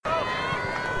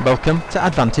Welcome to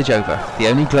Advantage Over, the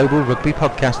only global rugby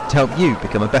podcast to help you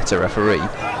become a better referee.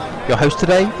 Your host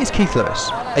today is Keith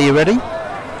Lewis. Are you ready?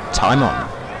 Time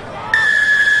on.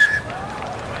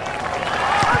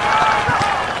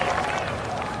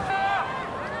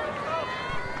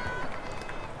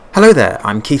 Hello there,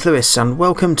 I'm Keith Lewis and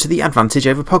welcome to the Advantage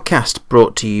Over podcast,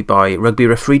 brought to you by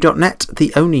rugbyreferee.net,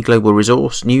 the only global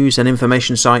resource, news and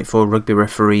information site for rugby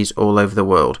referees all over the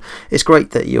world. It's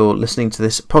great that you're listening to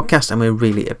this podcast and we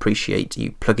really appreciate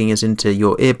you plugging us into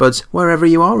your earbuds wherever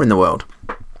you are in the world.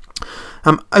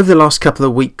 Over the last couple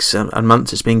of weeks and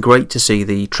months, it's been great to see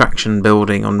the traction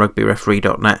building on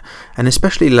rugbyreferee.net, and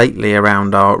especially lately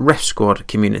around our Ref Squad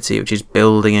community, which is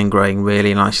building and growing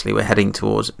really nicely. We're heading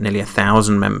towards nearly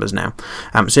 1,000 members now.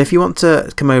 So if you want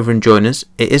to come over and join us,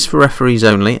 it is for referees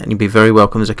only, and you'd be very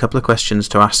welcome. There's a couple of questions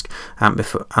to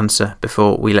answer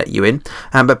before we let you in.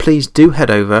 But please do head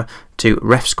over to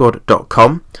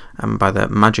refsquad.com, and by the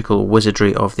magical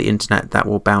wizardry of the internet that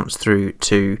will bounce through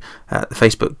to the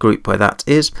Facebook group where that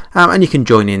is, and you can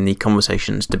join in the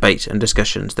conversations, debate and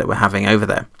discussions that we're having over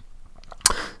there.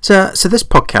 So this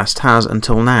podcast has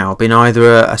until now been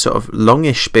either a sort of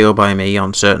longish spiel by me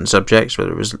on certain subjects,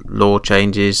 whether it was law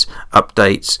changes,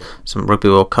 updates, some Rugby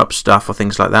World Cup stuff or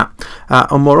things like that,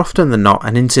 or more often than not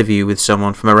an interview with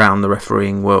someone from around the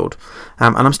refereeing world.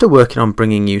 And I'm still working on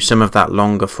bringing you some of that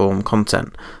longer form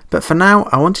content. But for now,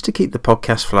 I wanted to keep the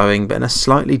podcast flowing, but in a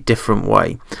slightly different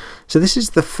way. So this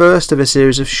is the first of a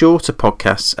series of shorter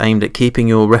podcasts aimed at keeping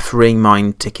your refereeing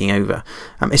mind ticking over,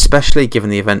 especially given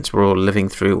the events we're all living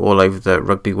through all over the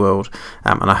rugby world.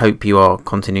 And I hope you are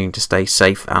continuing to stay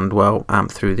safe and well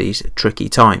through these tricky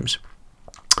times.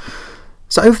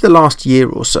 So over the last year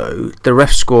or so, the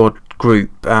Ref Squad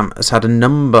group has had a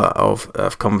number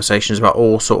of conversations about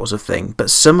all sorts of things,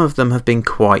 but some of them have been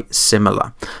quite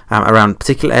similar around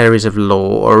particular areas of law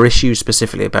or issues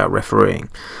specifically about refereeing.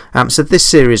 So this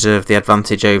series of the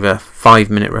Advantage Over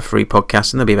 5-minute referee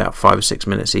podcast, and they'll be about 5 or 6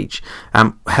 minutes each,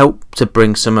 help to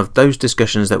bring some of those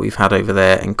discussions that we've had over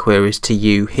there and queries to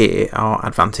you here, our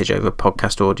Advantage Over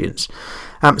podcast audience.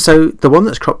 So the one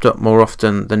that's cropped up more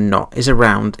often than not is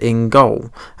around in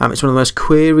goal. It's one of the most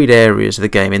queried areas of the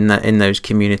game in those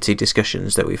community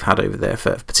discussions that we've had over there,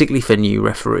 particularly for new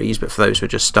referees, but for those who are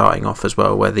just starting off as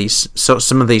well, where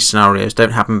some of these scenarios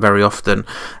don't happen very often,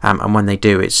 and when they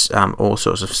do, it's all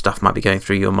sorts of stuff might be going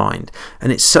through your mind.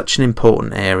 And it's such an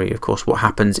important area, of course, what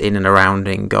happens in and around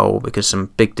in goal, because some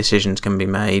big decisions can be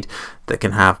made that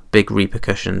can have big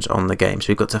repercussions on the game. So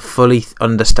we've got to fully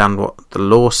understand what the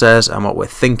law says and what we're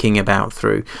thinking about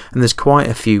through, and there's quite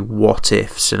a few what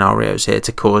if scenarios here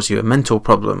to cause you a mental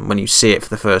problem when you see it for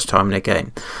the first time in a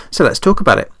game. So let's talk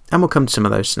about it, and we'll come to some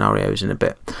of those scenarios in a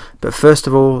bit. But first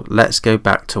of all, let's go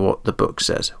back to what the book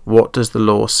says. What does the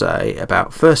law say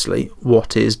about, firstly,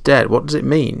 what is dead? What does it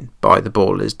mean by the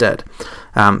ball is dead?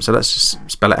 So let's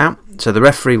just spell it out. So the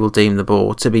referee will deem the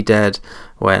ball to be dead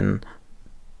when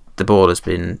the ball has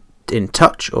been in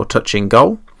touch or touching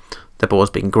goal, the ball has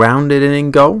been grounded in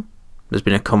goal, there's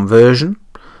been a conversion,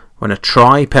 when a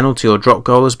try, penalty or drop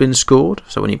goal has been scored,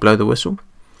 so when you blow the whistle,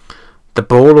 the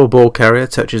ball or ball carrier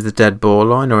touches the dead ball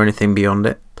line or anything beyond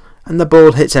it, and the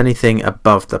ball hits anything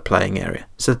above the playing area.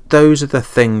 So those are the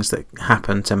things that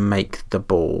happen to make the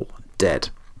ball dead.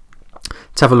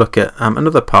 Let's have a look at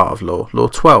another part of law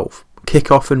 12,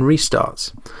 kick-off and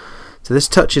restarts. So this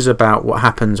touches about what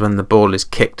happens when the ball is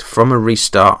kicked from a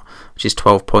restart, which is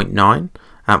 12.9,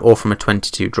 or from a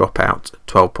 22 dropout,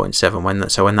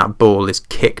 12.7. When that ball is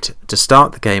kicked to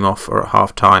start the game off or at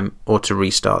half time, or to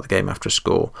restart the game after a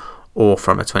score, or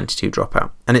from a 22 dropout.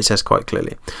 And it says quite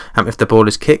clearly, if the ball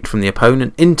is kicked from the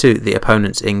opponent into the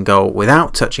opponent's in goal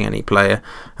without touching any player,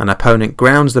 an opponent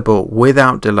grounds the ball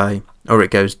without delay, or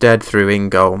it goes dead through in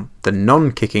goal, the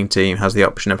non-kicking team has the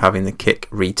option of having the kick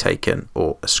retaken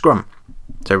or a scrum.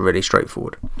 So really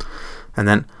straightforward. And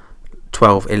then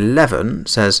 12.11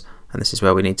 says, and this is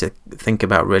where we need to think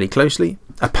about really closely,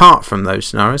 apart from those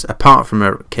scenarios, apart from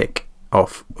a kick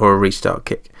off or a restart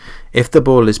kick, if the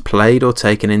ball is played or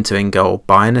taken into in goal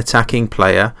by an attacking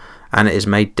player and it is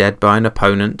made dead by an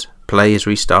opponent, play is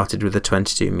restarted with a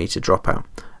 22-metre dropout.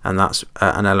 And that's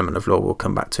an element of law we'll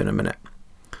come back to in a minute.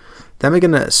 Then we're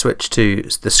going to switch to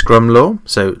the scrum law.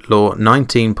 So law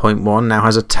 19.1 now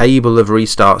has a table of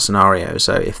restart scenarios.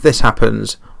 So if this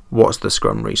happens, what's the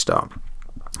scrum restart?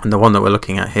 And the one that we're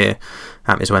looking at here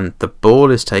is when the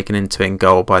ball is taken into in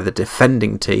goal by the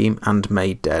defending team and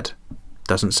made dead.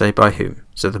 Doesn't say by whom.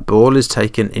 So the ball is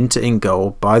taken into in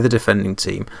goal by the defending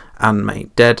team and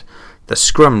made dead. The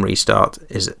scrum restart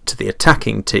is to the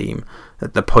attacking team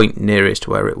at the point nearest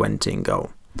where it went in goal.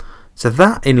 So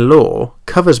that, in law,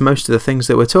 covers most of the things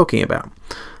that we're talking about.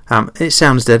 It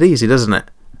sounds dead easy, doesn't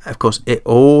it? Of course, it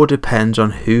all depends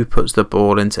on who puts the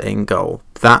ball into in goal.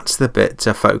 That's the bit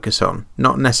to focus on,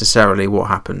 not necessarily what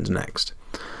happens next.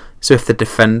 So if the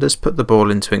defenders put the ball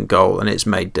into in goal and it's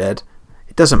made dead,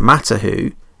 it doesn't matter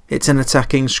who, it's an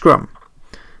attacking scrum.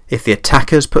 If the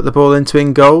attackers put the ball into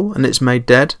in goal and it's made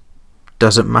dead,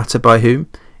 doesn't matter by whom,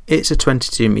 it's a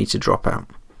 22 metre dropout.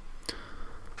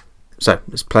 So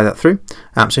let's play that through.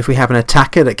 So if we have an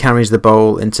attacker that carries the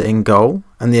ball into in goal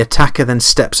and the attacker then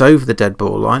steps over the dead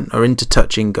ball line or into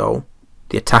touch in goal,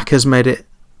 the attacker's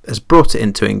has brought it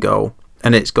into in goal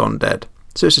and it's gone dead.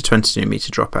 So it's a 22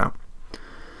 metre dropout.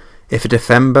 If a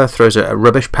defender throws a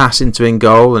rubbish pass into in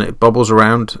goal and it bobbles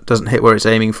around, doesn't hit where it's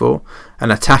aiming for,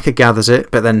 an attacker gathers it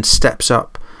but then steps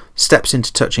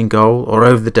into touch in goal or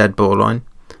over the dead ball line,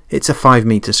 it's a 5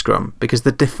 metre scrum because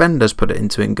the defenders put it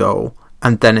into in goal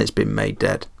and then it's been made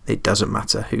dead. It doesn't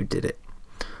matter who did it.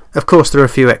 Of course, there are a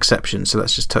few exceptions, so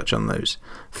let's just touch on those.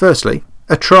 Firstly,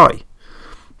 a try.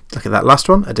 Look at that last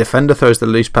one. A defender throws the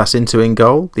loose pass into in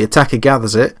goal, the attacker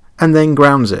gathers it, and then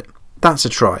grounds it. That's a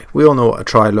try. We all know what a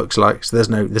try looks like, so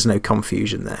there's no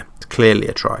confusion there. It's clearly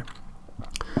a try.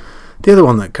 The other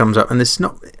one that comes up, and this is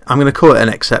not, I'm going to call it an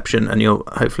exception, and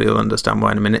hopefully you'll understand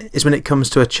why in a minute, is when it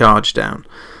comes to a charge down.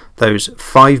 Those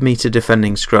 5 metre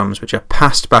defending scrums which are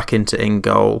passed back into in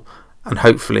goal and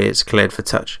hopefully it's cleared for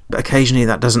touch. But occasionally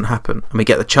that doesn't happen and we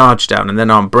get the charge down and then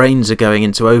our brains are going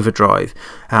into overdrive.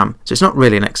 So it's not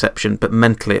really an exception, but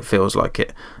mentally it feels like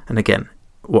it. And again,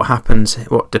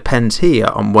 what depends here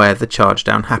on where the charge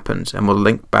down happens, and we'll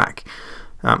link back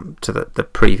to the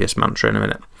previous mantra in a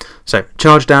minute. So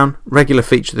charge down, regular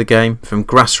feature of the game, from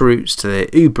grassroots to the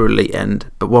uber elite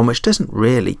end, but one which doesn't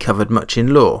really covered much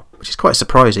in law, which is quite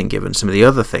surprising given some of the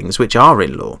other things which are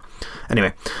in law.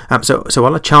 Anyway, so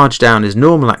while a charge down is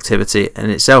normal activity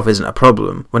and itself isn't a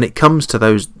problem, when it comes to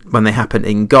those when they happen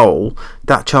in goal,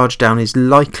 that charge down is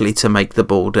likely to make the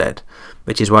ball dead,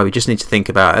 which is why we just need to think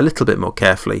about it a little bit more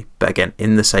carefully, but again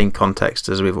in the same context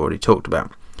as we've already talked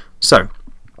about. So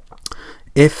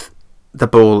if the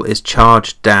ball is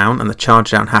charged down and the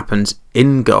charge down happens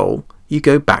in goal, you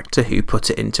go back to who put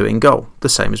it into in goal, the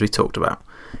same as we talked about.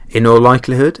 In all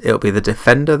likelihood, it'll be the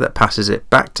defender that passes it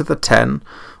back to the 10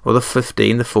 or the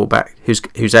 15, the fullback,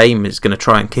 whose aim is going to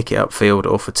try and kick it upfield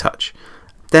or for touch.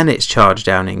 Then it's charged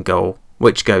down in goal,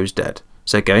 which goes dead.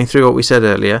 So going through what we said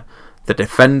earlier, the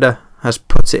defender has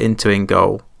put it into in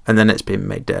goal and then it's been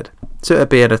made dead. So it'll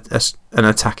be an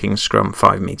attacking scrum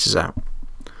 5 metres out.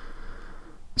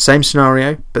 Same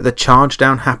scenario, but the charge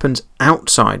down happens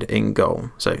outside in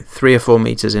goal, so 3 or 4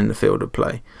 metres in the field of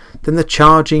play. Then the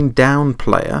charging down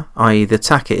player, i.e. the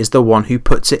attacker, is the one who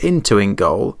puts it into in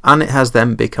goal and it has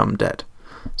then become dead.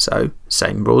 So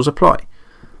same rules apply.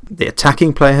 The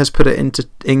attacking player has put it into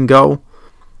in goal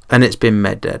and it's been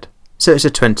made dead. So it's a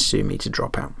 22 metre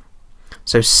dropout.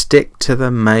 So stick to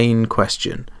the main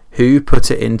question. Who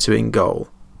put it into in goal?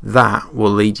 That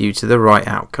will lead you to the right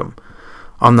outcome.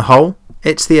 On the whole,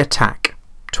 it's the attack,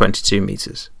 22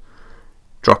 metres.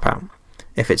 Dropout.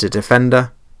 If it's a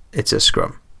defender, it's a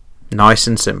scrum. Nice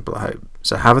and simple, I hope.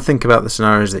 So have a think about the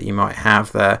scenarios that you might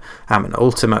have there, and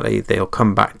ultimately they'll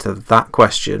come back to that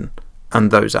question and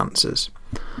those answers.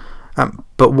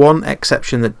 But one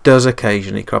exception that does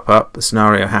occasionally crop up, the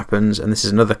scenario happens, and this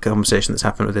is another conversation that's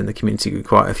happened within the community group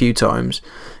quite a few times,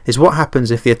 is what happens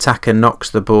if the attacker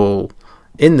knocks the ball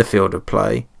in the field of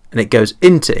play and it goes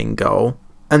into in goal,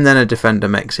 and then a defender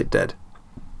makes it dead.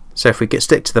 So if we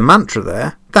stick to the mantra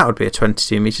there, that would be a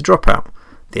 22 metre dropout.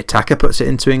 The attacker puts it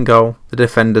into in goal, the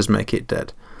defenders make it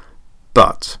dead.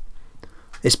 But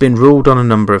it's been ruled on a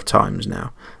number of times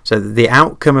now. So the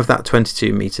outcome of that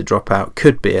 22 metre dropout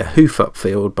could be a hoof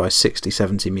upfield by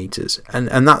 60-70 metres.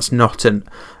 And that's not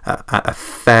a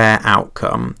fair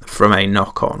outcome from a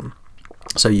knock-on.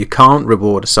 So you can't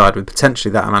reward a side with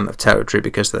potentially that amount of territory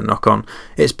because of the knock-on.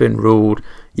 It's been ruled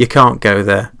you can't go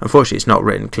there. Unfortunately, it's not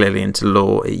written clearly into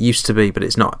law. It used to be, but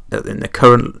it's not in the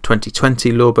current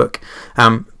 2020 law book.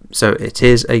 So it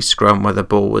is a scrum where the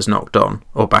ball was knocked on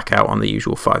or back out on the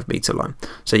usual 5 metre line.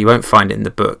 So you won't find it in the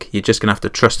book. You're just going to have to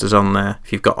trust us on there.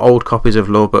 If you've got old copies of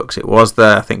law books, it was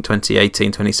there. I think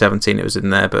 2018, 2017 it was in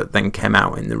there, but then came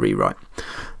out in the rewrite.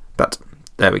 But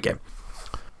there we go.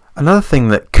 Another thing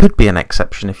that could be an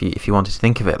exception, if you wanted to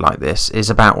think of it like this, is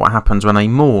about what happens when a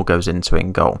maul goes into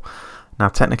in goal. Now,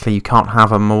 technically, you can't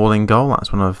have a maul in goal.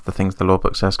 That's one of the things the law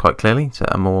book says quite clearly. So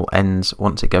a maul ends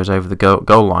once it goes over the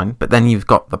goal line. But then you've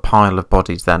got the pile of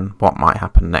bodies then. What might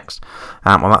happen next?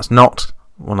 Well, that's not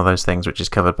one of those things which is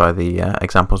covered by the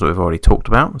examples that we've already talked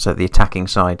about. So the attacking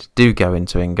side do go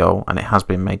into in goal, and it has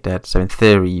been made dead. So in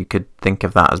theory, you could think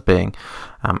of that as being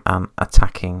an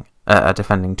attacking, a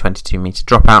defending 22-metre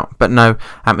dropout. But no,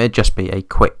 it'd just be a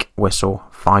quick whistle,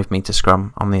 5-metre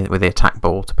scrum with the attack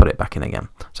ball to put it back in again.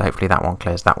 So hopefully that one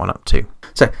clears that one up too.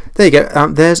 So there you go.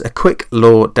 There's a quick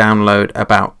law download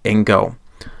about in goal.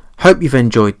 Hope you've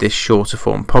enjoyed this shorter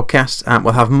form podcast.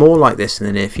 We'll have more like this in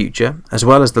the near future, as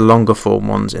well as the longer form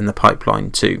ones in the pipeline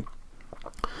too.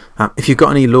 If you've got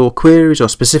any law queries or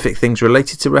specific things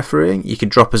related to refereeing, you can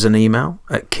drop us an email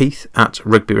at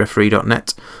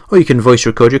keith@rugbyreferee.net, or you can voice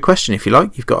record your question if you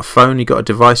like. You've got a phone, you've got a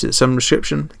device at some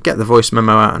description, get the voice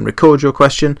memo out and record your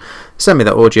question, send me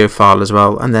that audio file as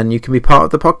well, and then you can be part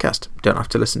of the podcast. You don't have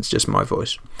to listen to just my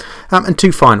voice. And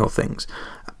two final things.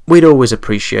 We'd always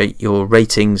appreciate your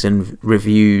ratings and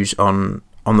reviews on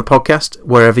the podcast,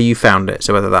 wherever you found it.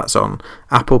 So whether that's on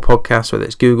Apple Podcasts, whether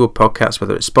it's Google Podcasts,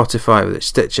 whether it's Spotify, whether it's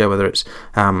Stitcher, whether it's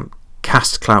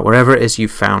Castcloud, wherever it is you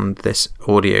found this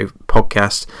audio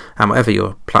podcast, and whatever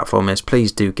your platform is,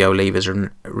 please do go leave us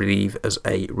a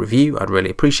review. I'd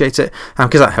really appreciate it,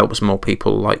 because that helps more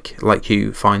people like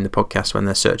you find the podcast when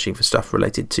they're searching for stuff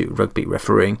related to rugby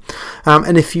refereeing.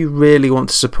 And if you really want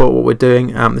to support what we're doing,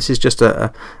 this is just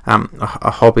a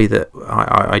hobby that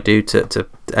I do to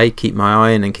keep my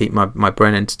eye in and keep my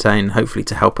brain entertained, hopefully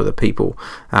to help other people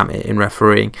in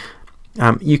refereeing.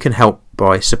 You can help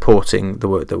by supporting the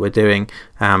work that we're doing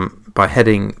by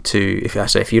heading to,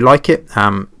 if you like it,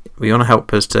 you want to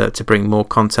help us to bring more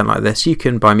content like this, you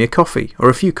can buy me a coffee or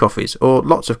a few coffees or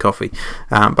lots of coffee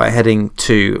by heading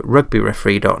to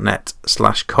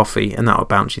rugbyreferee.net/coffee, and that will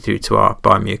bounce you through to our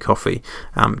buy me a coffee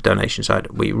donation side.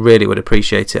 We really would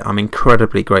appreciate it. I'm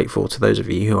incredibly grateful to those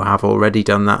of you who have already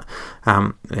done that.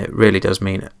 It really does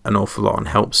mean an awful lot and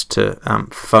helps to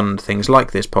fund things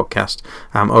like this podcast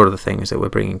or other things that we're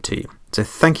bringing to you. So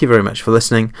thank you very much for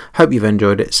listening. Hope you've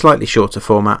enjoyed it. Slightly shorter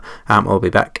format. I'll be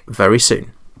back very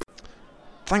soon.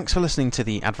 Thanks for listening to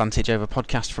the Advantage Over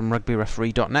podcast from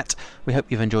rugbyreferee.net. We hope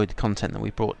you've enjoyed the content that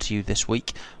we brought to you this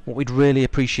week. What we'd really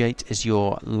appreciate is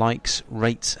your likes,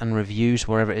 rates and reviews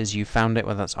wherever it is you found it,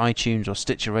 whether that's iTunes or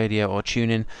Stitcher Radio or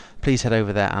TuneIn. Please head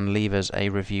over there and leave us a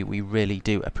review. We really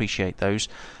do appreciate those.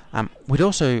 We'd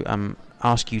also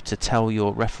ask you to tell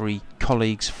your referee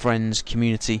colleagues, friends,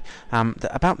 community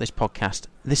about this podcast.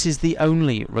 This is the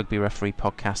only rugby referee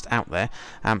podcast out there,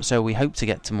 so we hope to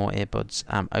get to more earbuds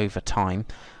over time.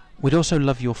 We'd also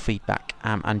love your feedback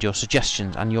and your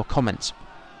suggestions and your comments,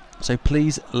 so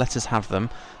please let us have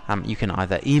them. You can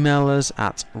either email us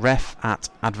at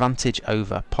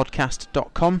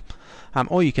ref@advantageoverpodcast.com,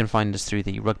 or you can find us through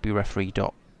the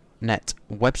rugbyreferee.net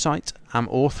website,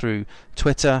 or through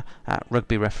Twitter at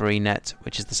rugbyreferee.net,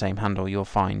 which is the same handle you'll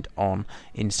find on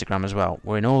Instagram as well.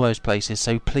 We're in all those places,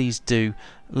 so please do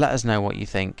let us know what you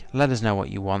think, let us know what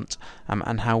you want,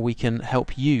 and how we can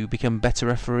help you become better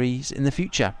referees in the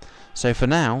future. So for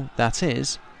now, that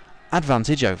is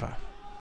Advantage Over.